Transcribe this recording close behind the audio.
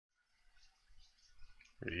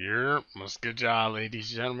Yep, what's good y'all,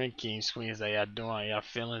 ladies, gentlemen, kings, queens, how y'all doing? How y'all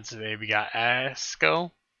feeling today? We got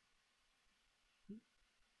Asco,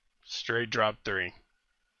 straight drop 3.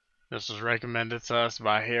 This was recommended to us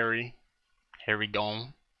by Harry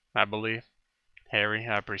Gone, I believe. Harry,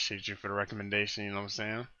 I appreciate you for the recommendation, you know what I'm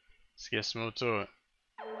saying? Let's get smooth to it.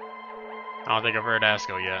 I don't think I've heard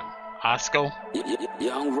Asco yet. Asco?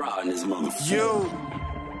 Young Rod and his motherfucker. Yo,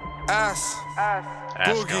 Ass,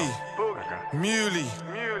 Boogie, Okay. Muley,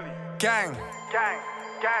 Gang,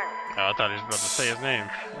 Oh, I thought he was about to say his name.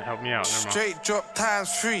 Help me out, never mind. straight drop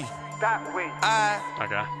 ×3. That way.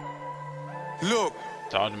 Okay, Look,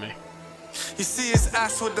 talk to me. you see it's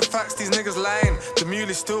Ass with the facts, these niggas lying. The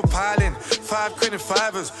Muley still piling. 5 quid and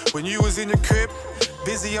fivers when you was in your crib,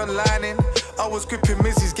 busy onlining. I was gripping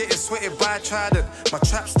Mizzies, getting sweated by Trident. My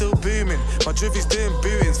trap's still booming, my drivvy's doing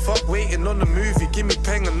bootings. Fuck waiting on the movie, give me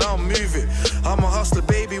peng and I'll move it. I'm a hustler,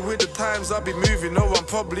 baby, with the times I'll be moving. No, I'm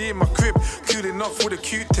probably in my crib, cooling off with a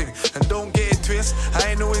cute thing. And don't get it twist,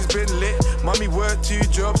 I ain't always been lit. Mommy worked 2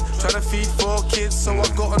 jobs, trying to feed 4 kids. So I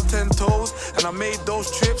got on 10 toes, and I made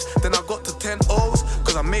those trips. Then I got to 10 O's,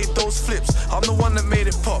 cause I made those flips. I'm the one that made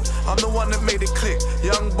it pop, I'm the one that made it click.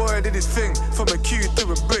 Young boy did his thing, from a Q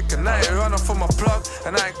to a brick. And I ain't run off from my plug,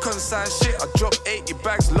 and I ain't consign shit. I dropped 80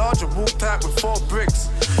 bags large and walked out with 4 bricks.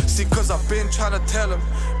 See, cause I've been trying to tell them,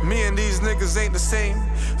 me and these niggas ain't the same.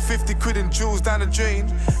 50 quid in jewels down the drain.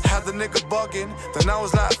 Had the nigga bugging, then I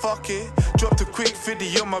was like, fuck it. Dropped a quick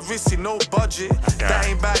 50 on my wristy, no budget. That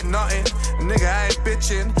ain't back nothing, nigga, I ain't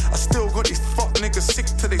bitching. I still got these fuck niggas sick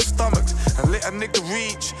to their stomachs. And let a nigga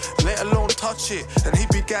reach, let alone touch it. And he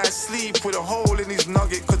be guys sleep with a hole in his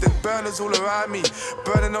nugget. Cause there's burners all around me,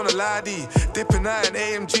 burning on a laddie. Dipping out in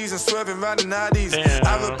AMGs and swerving round the naddies. I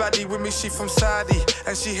have a baddie with me, she from Saudi.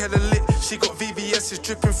 And she hella lit, she got VVS's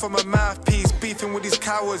dripping from her mouthpiece. Beefing with these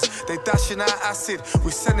cowards, they dashing out acid.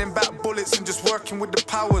 We sending back bullets and just working with the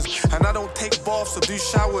powers. And I don't take baths or do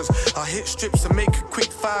showers. I hit strips and make a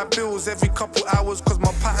quick 5 bills every couple hours. Cause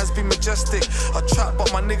my patterns be majestic. I trap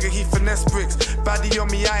but my nigga he finesse bricks. Baddie on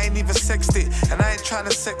me, I ain't even sexed it. And I ain't trying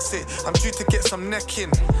to sex it, I'm due to get some neck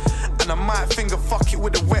in. And I might finger fuck it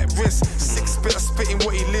with a wet wrist. 6 spitter spitting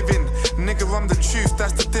what he living. Nigga, I'm the truth,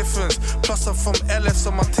 that's the difference. Plus I'm from LF,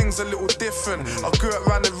 so my thing's a little different. I grew up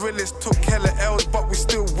around the realest, took hella L's, but we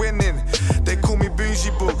still winning. They call me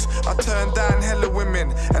bougie books, I turned down hella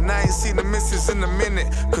women. And I ain't seen the missus in a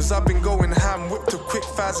minute. Cause I've been going ham, whipped a quick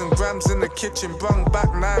 1,000 grams in the kitchen. Brung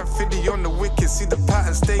back 950 on the wicket, see the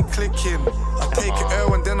pattern stay clicking. I take it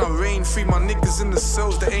L and then I rain. Free my niggas in the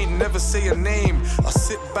cells, they ain't never say a name. I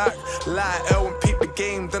sit back, lie L and peep the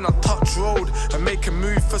game. Then I touch road and make a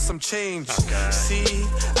move for some change. See,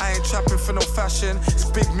 I ain't trapping for no fashion. It's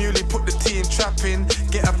Big Muley, put the tea in trapping.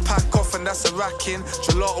 Get a pack off and that's a racking.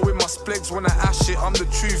 Gelato with my spligs when I ash it. I'm the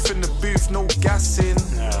truth in the booth, no gassing.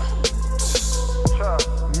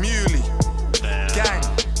 Muley, gang,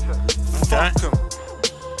 fuck 'em.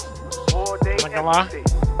 Not gonna lie,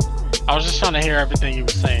 I was just trying to hear everything you were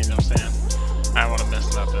saying, you know what I'm saying? I don't want to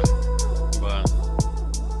miss nothing.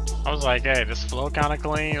 But I was like, hey, this flow kind of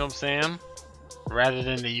clean, you know what I'm saying? Rather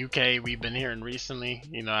than the UK we've been hearing recently,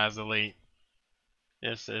 you know, as of late.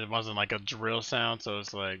 It wasn't like a drill sound, so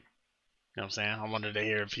it's like, you know what I'm saying? I wanted to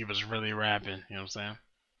hear if he was really rapping, you know what I'm saying?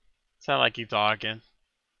 Sound like he talking.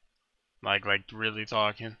 Like really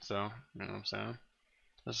talking, so, you know what I'm saying?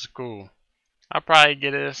 This is cool. I'll probably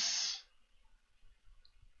get this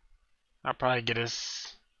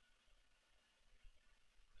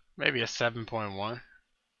maybe a 7.1.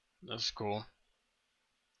 That's cool.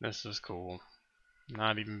 This is cool.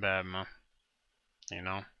 Not even bad, man. You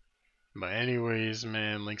know? But anyways,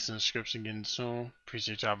 man, links in the description getting soon.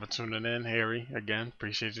 Appreciate y'all for tuning in. Harry, again,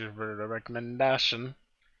 appreciate you for the recommendation.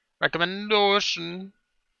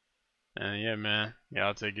 And yeah, man,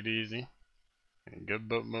 y'all take it easy. And good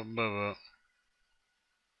butt.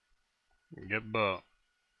 Good butt.